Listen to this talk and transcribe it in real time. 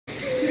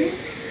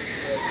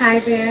Hi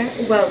there,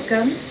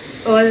 welcome.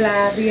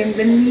 Hola,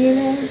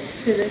 bienvenidos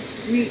to this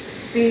sweet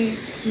space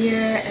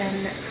here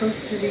in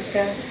Costa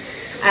Rica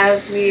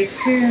as we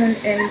tune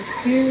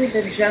into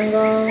the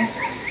jungle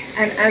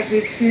and as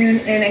we tune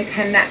in and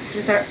connect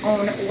with our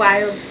own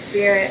wild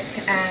spirit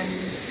and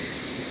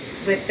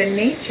with the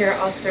nature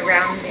all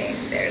surrounding.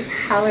 There's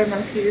howler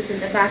monkeys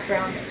in the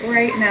background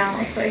right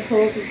now, so I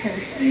hope you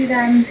can see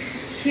them,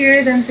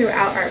 hear them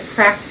throughout our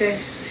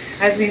practice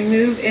as we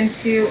move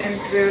into and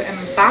through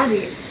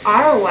embody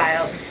our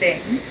wild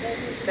thing,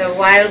 the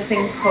wild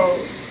thing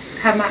pose,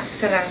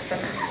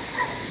 Camatkarasana.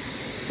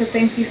 So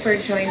thank you for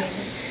joining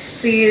me.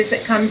 Please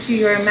come to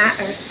your mat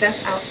or step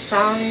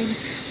outside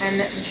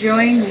and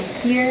join me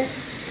here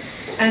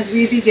as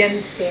we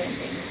begin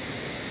standing.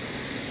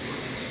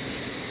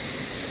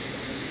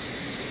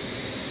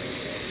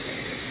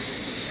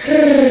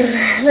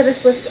 Let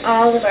us lift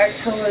all of our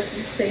toes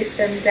and place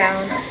them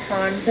down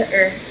upon the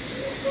earth.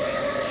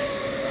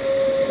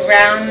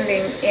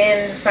 Grounding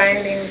in,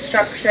 finding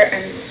structure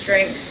and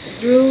strength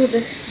through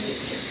the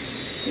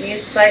feet.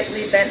 Knees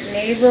slightly bent,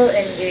 navel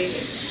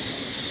engaged.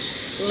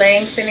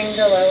 Lengthening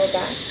the lower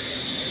back.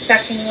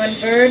 Stacking one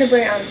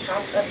vertebrae on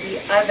top of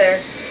the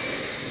other.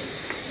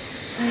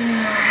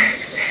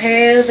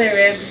 Exhale the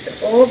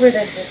ribs over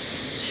the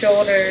hips,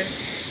 shoulders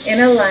in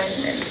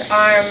alignment,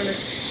 arms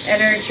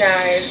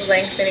energized,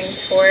 lengthening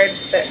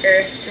towards the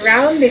earth,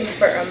 grounding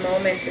for a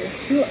moment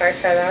into our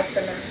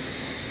Tadasana.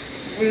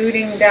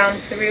 Rooting down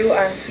through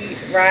our feet,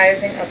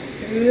 rising up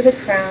through the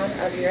crown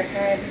of your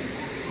head.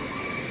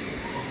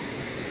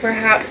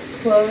 Perhaps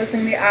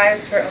closing the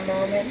eyes for a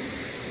moment.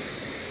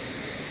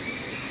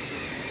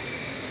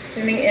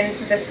 Tuning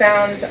into the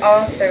sounds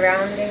all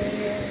surrounding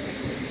you.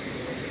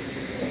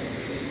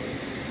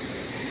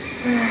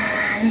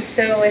 And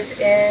so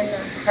within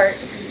a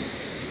heartbeat.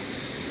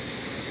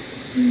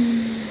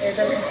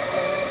 Rhythm and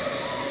flow.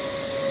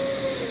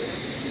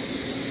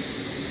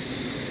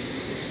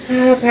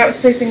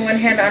 Perhaps placing one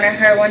hand on her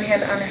heart, one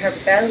hand on her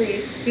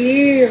belly,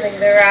 feeling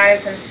the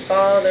rise and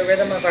fall, the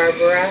rhythm of our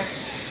breath,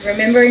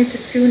 remembering to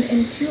tune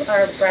into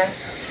our breath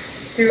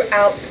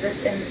throughout this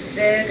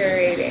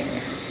invigorating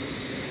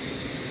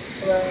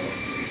flow.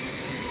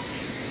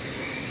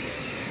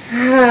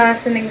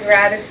 Sending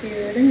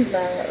gratitude and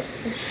love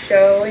for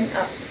showing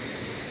up.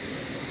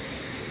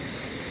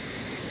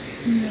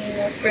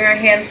 Let's bring our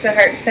hands to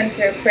heart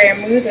center, prayer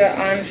mudra,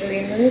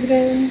 Anjali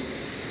mudra.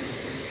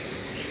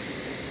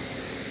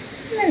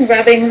 And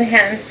rubbing the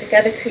hands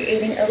together,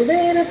 creating a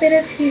little bit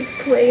of heat,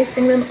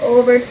 placing them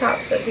over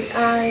tops of the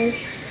eyes.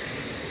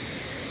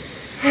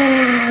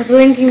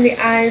 Blinking the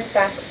eyes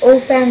back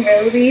open,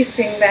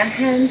 releasing the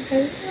hands.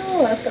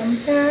 Hello, welcome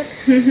back.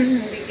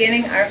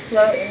 Beginning our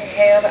flow,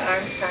 inhale the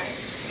arms high.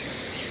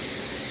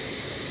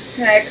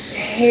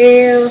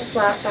 Exhale,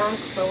 flat back,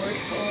 forward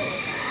fold.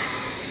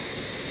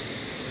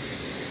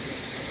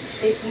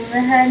 Shaking the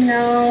head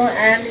no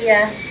and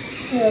yes.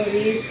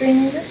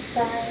 Releasing the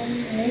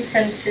spine, any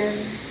tension.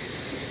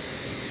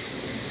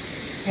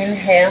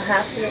 Inhale,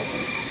 half lift.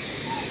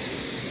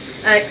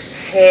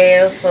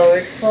 Exhale,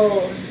 forward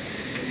fold.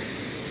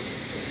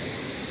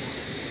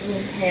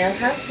 Inhale,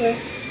 half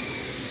lift.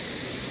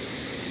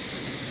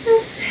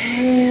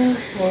 Exhale,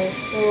 forward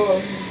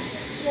fold.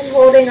 And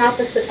holding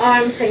opposite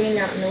arms, hanging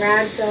out in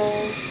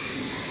ragdoll.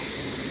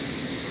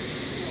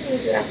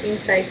 Dropping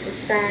side to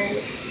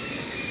side.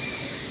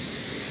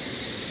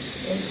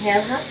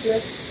 Inhale, half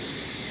lift.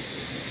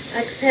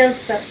 Exhale,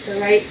 step the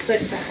right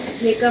foot back.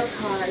 Take a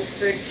pause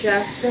for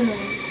just a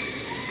moment.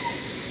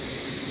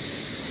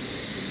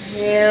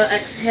 Inhale,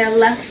 exhale,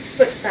 left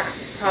foot back.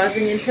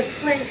 Pausing into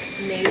plank,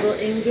 navel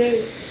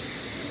engaged.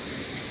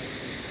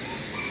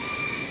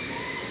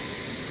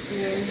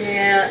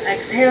 Inhale,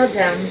 exhale,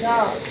 down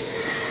dog.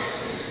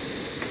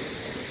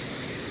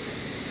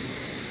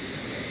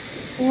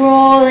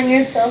 Rolling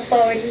yourself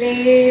forward,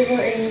 navel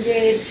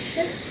engaged,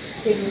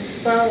 shifting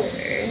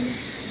forward.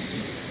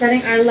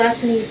 Setting our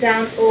left knee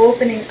down,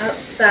 opening up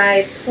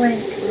side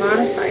plank,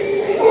 modified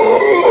side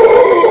plank.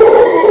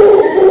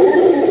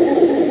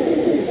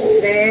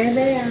 There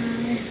they are.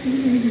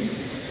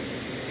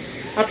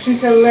 Option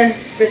to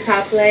lift the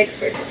top leg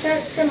for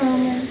just a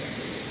moment.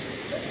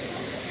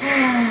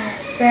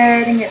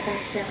 Setting it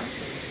back down.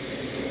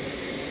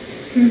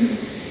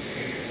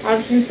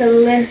 Option to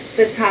lift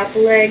the top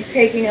leg,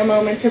 taking a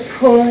moment to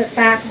pull it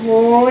back,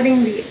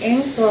 holding the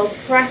ankle,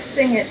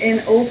 pressing it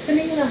in,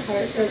 opening the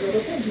heart a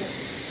little bit more.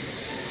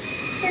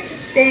 Or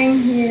just staying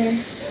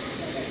here,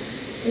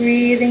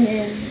 breathing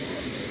in,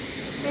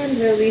 and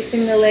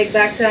releasing the leg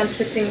back down,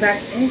 shifting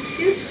back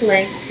into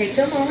plank. Take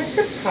a moment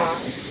to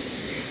pause.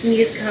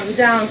 Knees come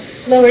down,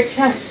 lower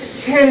chest,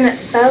 chin,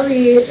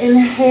 belly.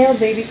 Inhale,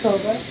 baby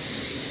cobra.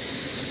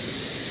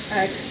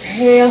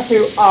 Exhale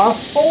through all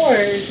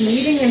fours,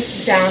 meeting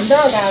into down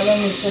dog,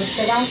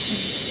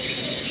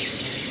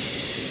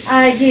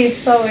 I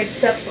gaze forward,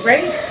 step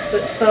right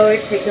foot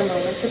forward, take a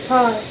moment to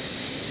pause.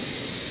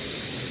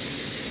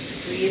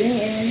 Breathing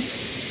in,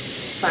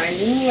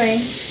 finding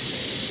length.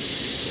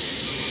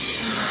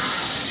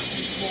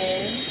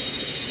 Inhale.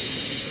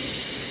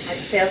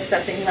 Exhale,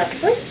 stepping left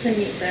foot to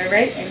meet the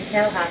right.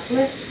 Inhale, half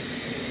lift.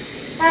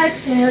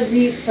 Exhale,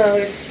 deep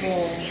forward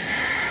fold.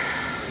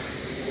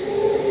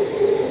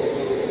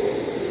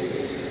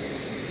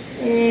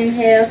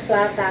 Inhale,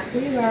 flat back,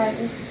 we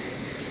rise.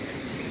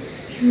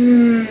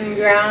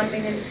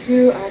 Grounding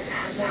into our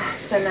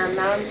Camatkarasana,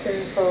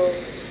 mountain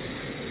pose.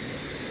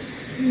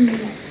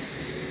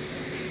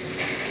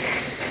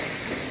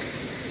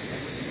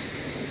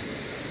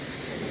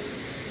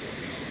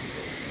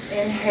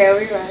 Inhale,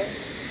 we rise.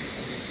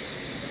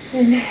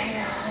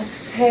 Inhale,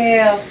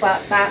 exhale,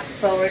 flat back,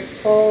 forward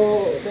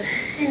fold.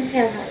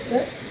 Inhale, half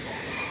lift.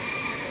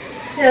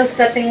 Exhale,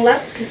 stepping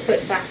left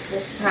foot back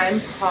this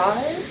time.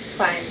 Pause,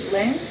 find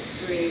Lynn,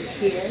 breathe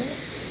here.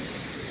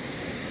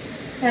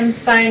 And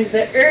find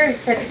the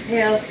earth.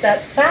 Exhale,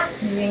 step back,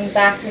 moving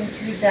back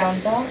into down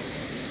dog.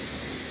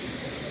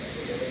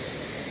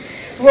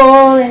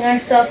 Rolling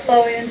ourselves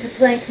forward into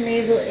plank,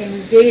 navel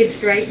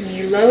engaged, right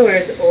knee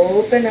lowers,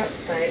 open up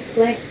side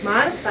plank,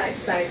 modified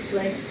side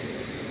plank.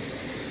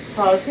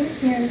 Pausing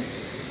here.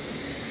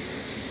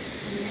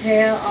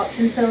 Inhale,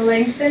 option to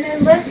lengthen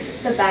and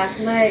lift the back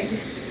leg,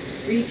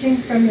 reaching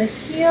from the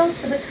heel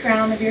to the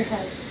crown of your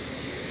head.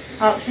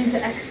 Option to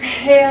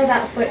exhale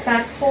that foot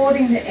back,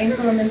 holding the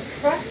ankle and then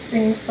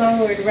pressing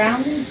forward,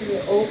 rounding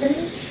through,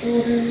 opening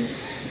shoulders,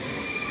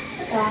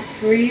 back,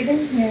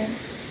 breathing here.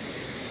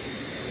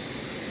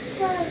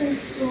 And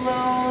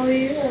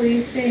slowly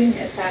releasing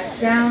it back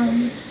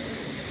down.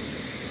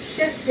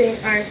 Shifting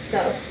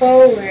ourselves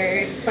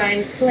forward,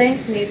 find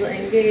plank, navel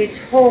engage,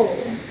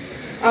 hold.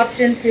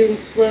 Option to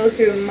flow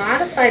through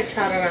modified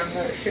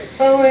chaturanga, shift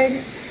forward,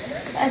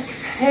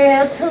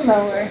 exhale to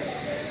lower.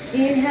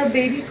 Inhale,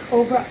 baby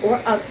cobra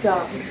or up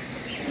dog.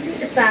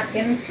 Get back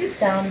into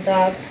down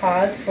dog,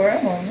 pause for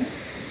a moment.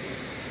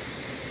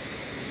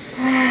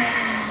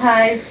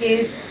 Eyes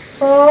gaze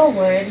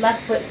forward,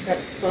 left foot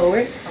steps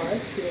forward,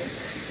 pause here.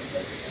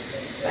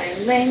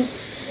 Find length,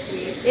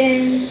 breathe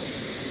in,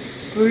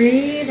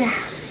 breathe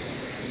out.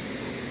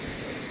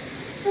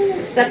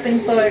 And stepping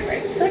forward,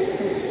 right foot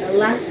to the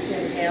left,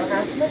 inhale,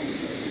 half lift.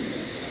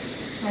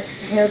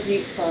 Exhale,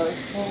 deep forward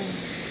fold.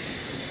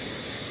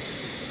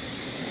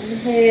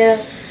 Inhale,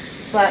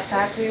 flat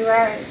back, we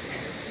rise.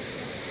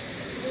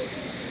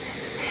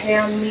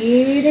 Exhale,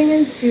 meeting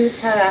into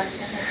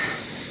Tadasana.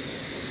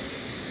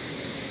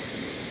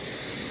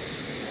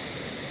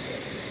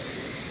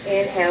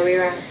 Inhale, we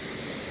rise.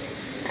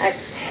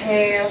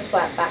 Exhale,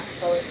 flat back,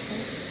 forward.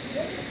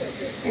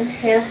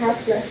 Inhale,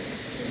 half lift.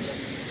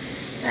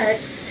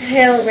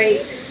 Exhale,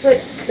 right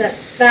foot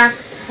steps back.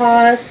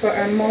 Pause for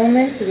a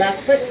moment.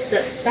 Left foot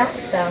steps back,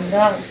 down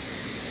dog.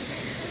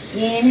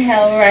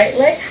 Inhale, right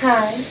leg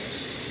high.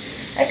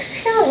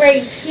 Exhale,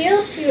 right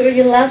heel to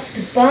your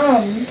left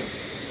bum.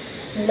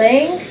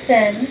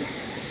 Lengthen.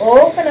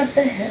 Open up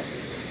the hip.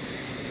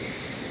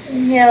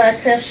 Inhale,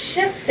 exhale,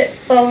 shift it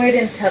forward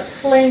into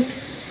plank.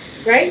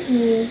 Right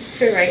knee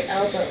to right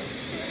elbow.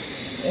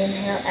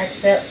 Inhale,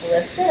 exhale,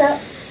 lift it up.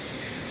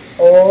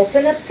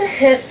 Open up the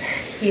hip,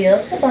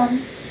 heel to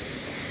bum.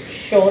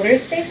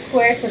 Shoulders stay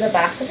square to the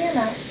back of your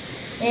mat.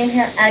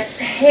 Inhale,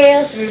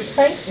 exhale through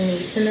plank,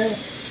 knee to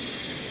nose.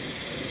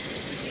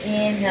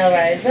 Inhale,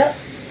 rise up.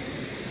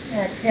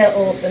 Exhale,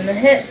 open the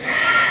hip.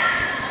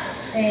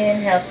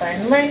 Inhale,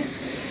 find length.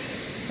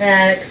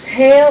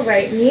 Exhale,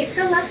 right knee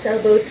to left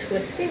elbow,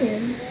 twisting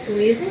in,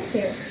 squeezing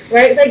here.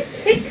 Right leg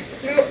kicks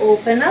through,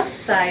 open up,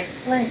 side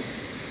plank.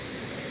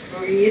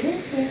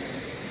 Breathing here.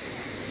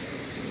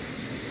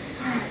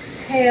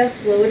 Exhale,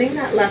 floating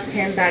that left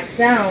hand back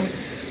down.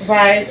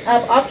 Rise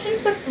up. Option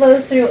to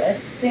flow through a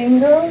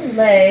single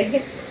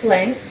leg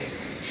plank,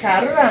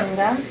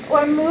 chaturanga,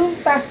 or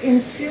move back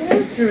into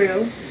and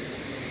through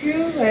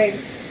two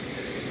legs,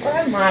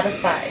 or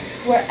modified.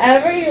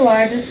 Wherever you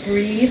are, just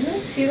breathe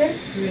into and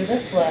through the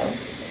flow.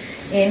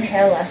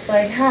 Inhale, left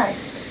leg high.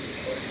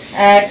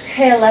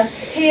 Exhale, left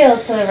heel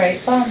to the right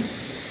bum.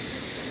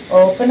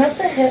 Open up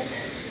the hip.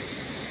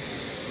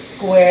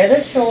 Square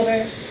the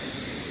shoulders.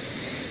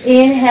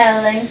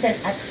 Inhale, lengthen.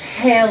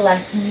 Exhale,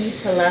 left knee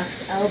to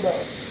left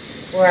elbow.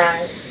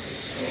 Rise.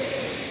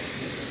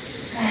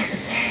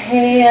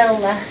 Exhale,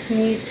 left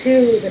knee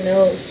to the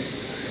nose.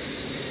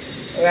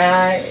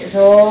 Rise.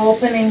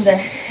 Opening the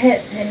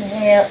hip.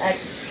 Inhale,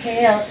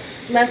 exhale.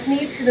 Left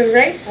knee to the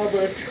right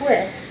elbow,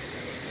 twist.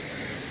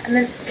 And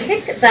then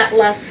kick that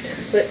left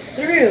foot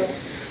through.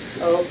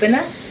 Open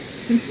up.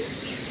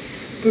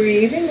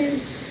 Breathing in.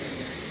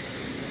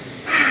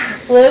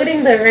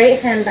 Floating the right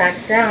hand back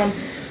down.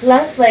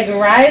 Left leg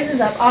rises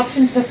up.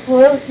 Option to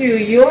flow through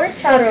your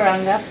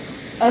chaturanga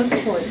of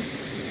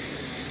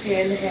choice.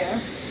 Inhale.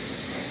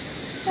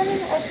 And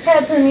then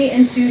exhale to meet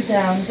into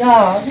down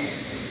dog.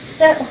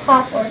 Step,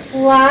 hop, or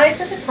fly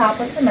to the top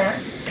of the mat.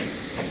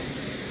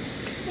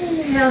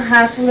 Inhale,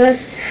 half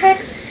lift.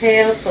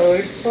 Exhale,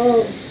 forward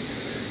fold.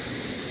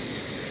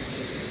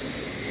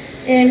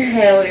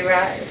 Inhale, we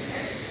rise.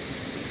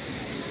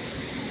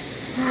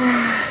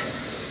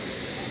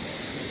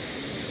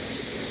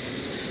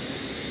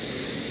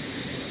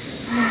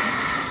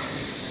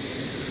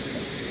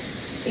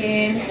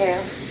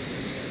 Inhale.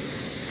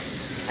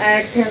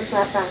 Exhale,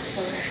 flat back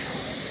forward.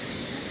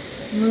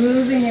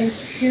 Moving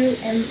into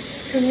and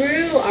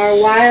through our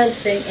wild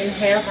thing.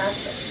 Inhale, half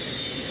fold.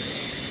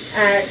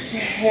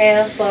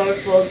 Exhale, forward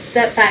fold.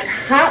 Step back,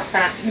 hop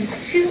back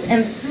into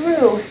and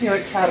through your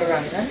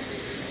chaturanga.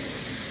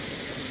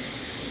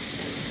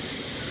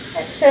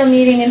 Exhale,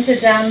 meeting into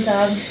down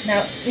dog.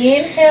 Now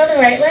inhale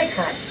the right leg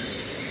high.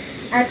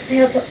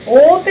 Exhale to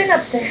open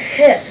up the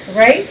hip,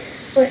 right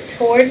foot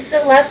towards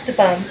the left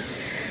bum.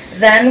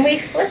 Then we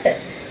flip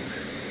it.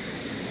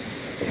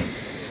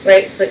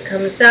 Right foot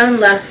comes down,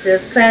 left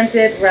is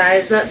planted,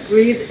 rise up,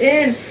 breathe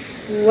in.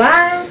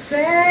 Wild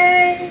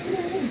thing.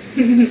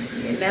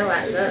 You know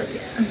I love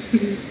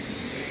you.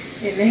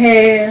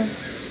 Inhale.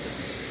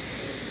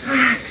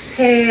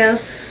 Exhale.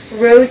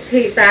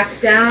 Rotate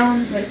back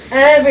down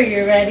whenever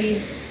you're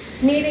ready.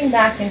 Meeting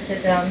back into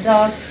down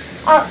dog.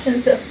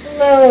 Option to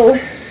flow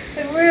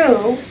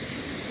through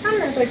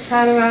another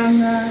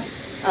chaturanga,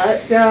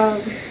 up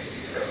dog,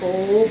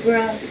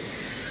 cobra,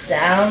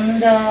 down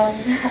dog,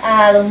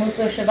 Adho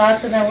Mukha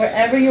Shavasana.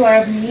 Wherever you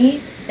are,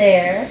 meet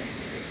there.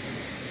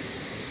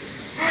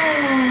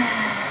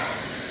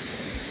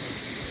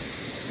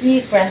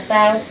 Deep breath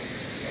out.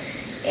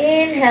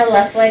 Inhale,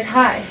 left leg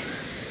high.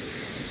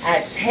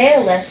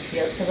 Exhale, left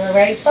heel to the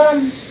right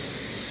bum.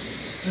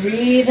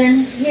 Breathe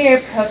in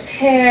here,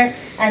 prepare,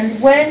 and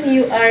when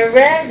you are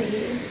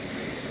ready,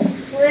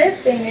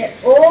 flipping it,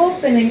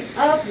 opening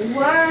up,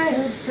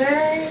 wild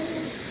bang.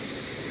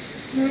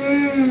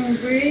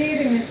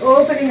 Breathing and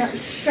opening up,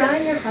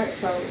 shine your heart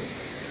forward.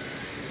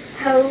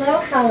 Hello,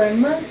 howler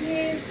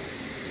monkeys.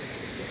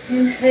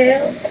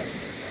 Inhale,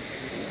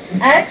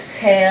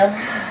 exhale,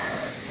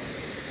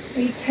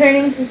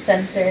 returning to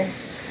center.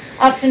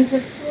 Option to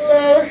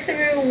flow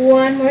through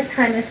one more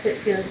time if it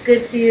feels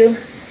good to you.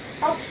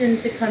 Option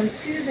to come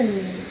to the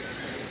knees.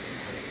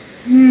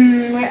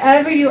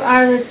 Wherever you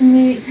are, let's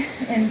meet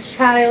in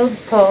child's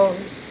pose.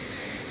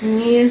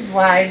 Knees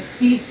wide,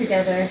 feet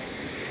together.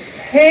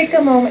 Take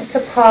a moment to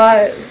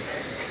pause.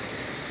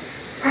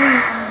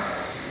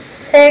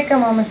 Take a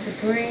moment to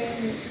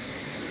breathe.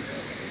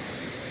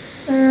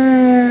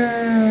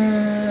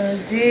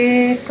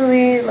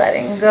 Deeply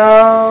letting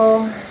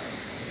go.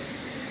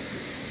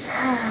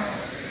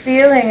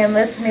 Feeling and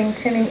listening,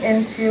 tuning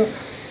into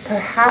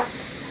perhaps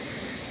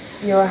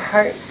your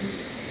heartbeat.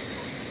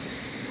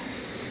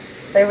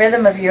 The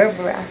rhythm of your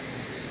breath.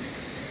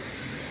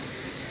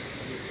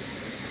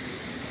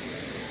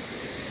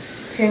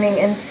 Tuning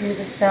into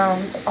the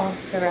sounds all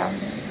surrounding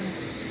you.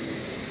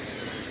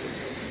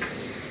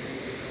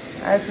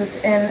 As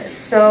within,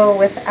 so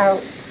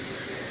without.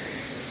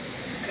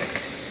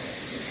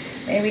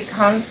 May we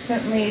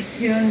constantly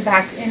tune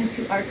back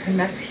into our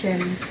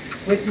connection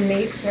with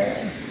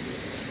nature,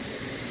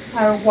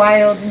 our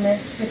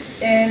wildness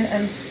within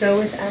and so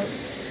without.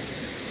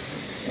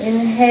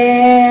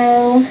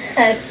 Inhale,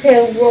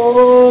 exhale,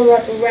 roll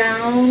up,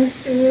 round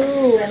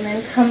through, and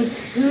then come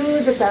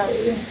to the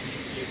belly.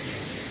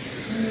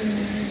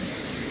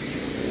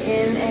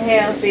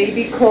 Inhale,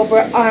 baby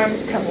cobra,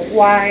 arms come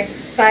wide,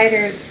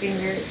 spider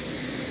fingers.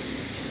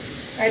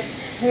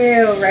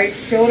 Exhale, right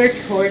shoulder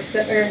towards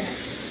the earth.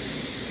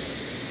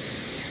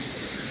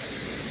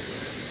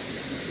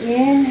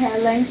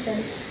 Inhale,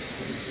 lengthen.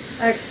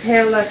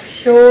 Exhale, left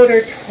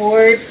shoulder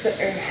towards the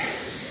earth.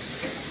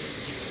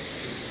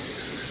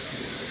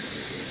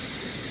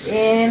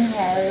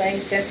 Inhale,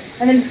 lengthen.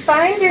 And then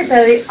find your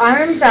belly,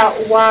 arms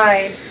out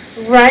wide.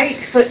 Right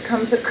foot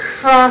comes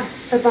across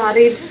the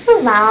body. Just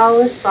allow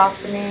a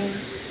softening.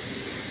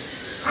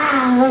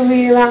 A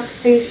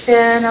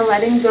relaxation, a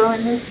letting go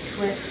in this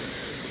twist.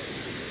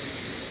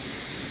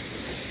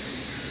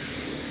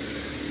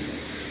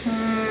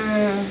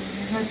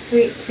 A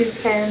sweet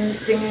toucan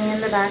singing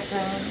in the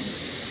background.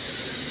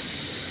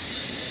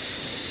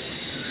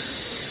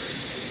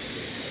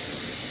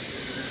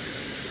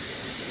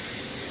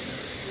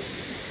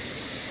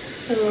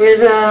 The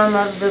rhythm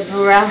of the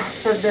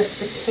breath of the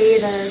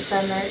cicadas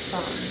and their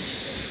song.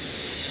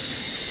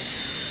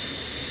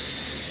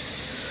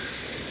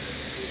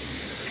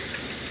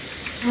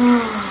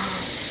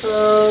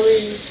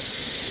 Slowly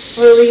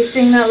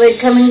releasing that leg,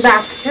 coming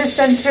back to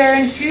center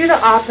and to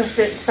the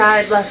opposite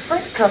side. Left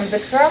foot comes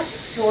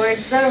across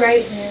towards the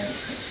right hand.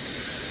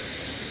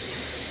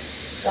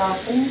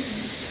 Soften.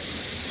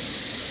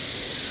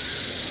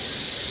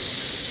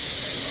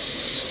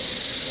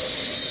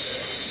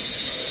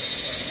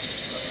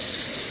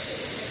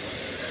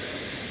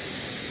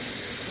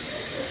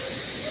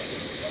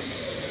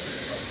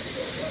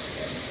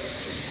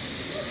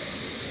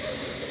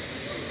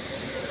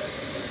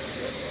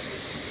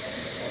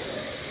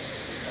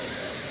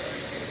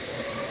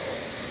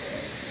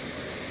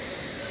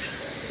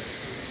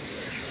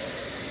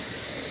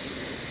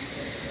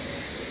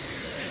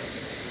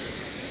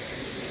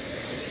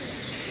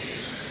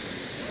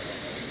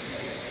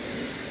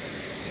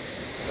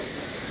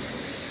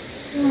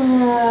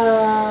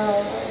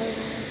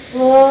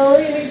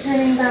 Slowly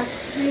returning back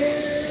to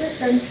the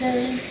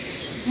center.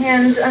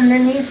 Hands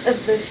underneath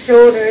of the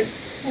shoulders.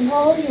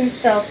 Roll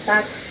yourself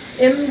back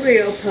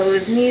embryo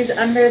pose, knees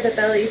under the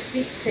belly,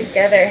 feet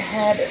together,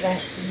 head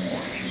resting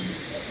down.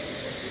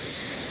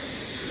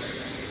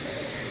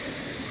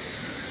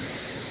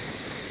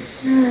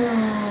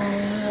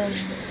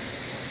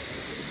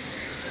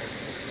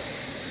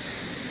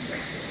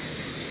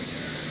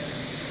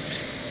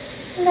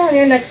 And on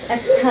your next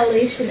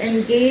exhalation,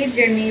 engage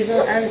your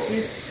navel as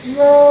you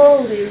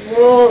slowly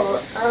roll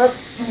up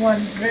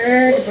one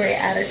vertebrae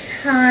at a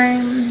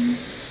time.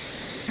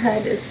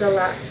 Head is the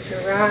last to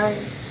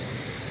rise.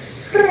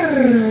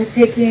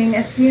 Taking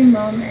a few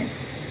moments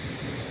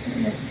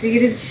in a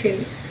seated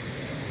shape.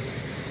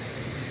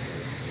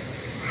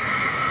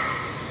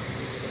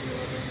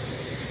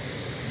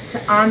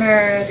 To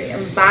honor the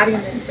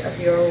embodiment of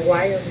your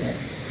wildness.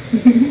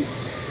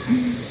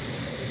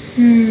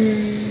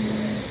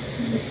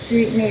 The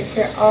street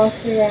nature all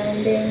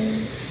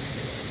surrounding.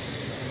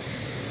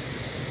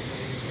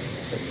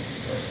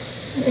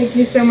 Thank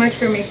you so much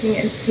for making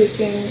and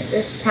taking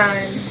this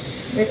time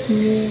with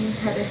me,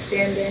 Heather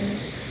Standen,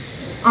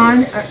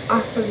 on or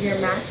off of your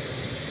mat.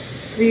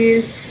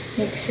 Please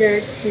make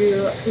sure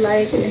to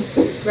like and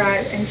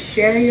subscribe and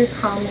share your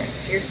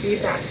comments, your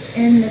feedback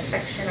in the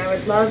section. I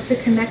would love to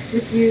connect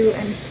with you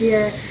and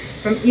hear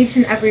from each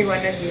and every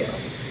one of you.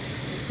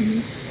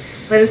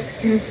 Let us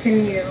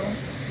continue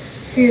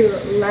to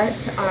let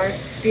our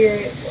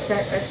spirit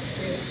set us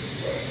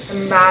free.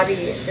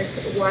 Embody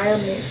this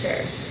wild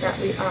nature that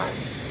we are.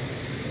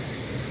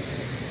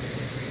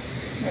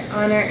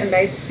 I honor and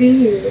I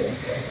see you.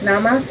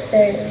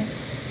 Namaste.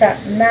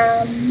 Sat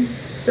Nam.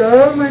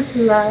 So much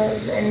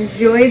love.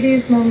 Enjoy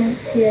these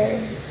moments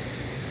here.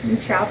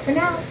 And ciao for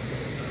now.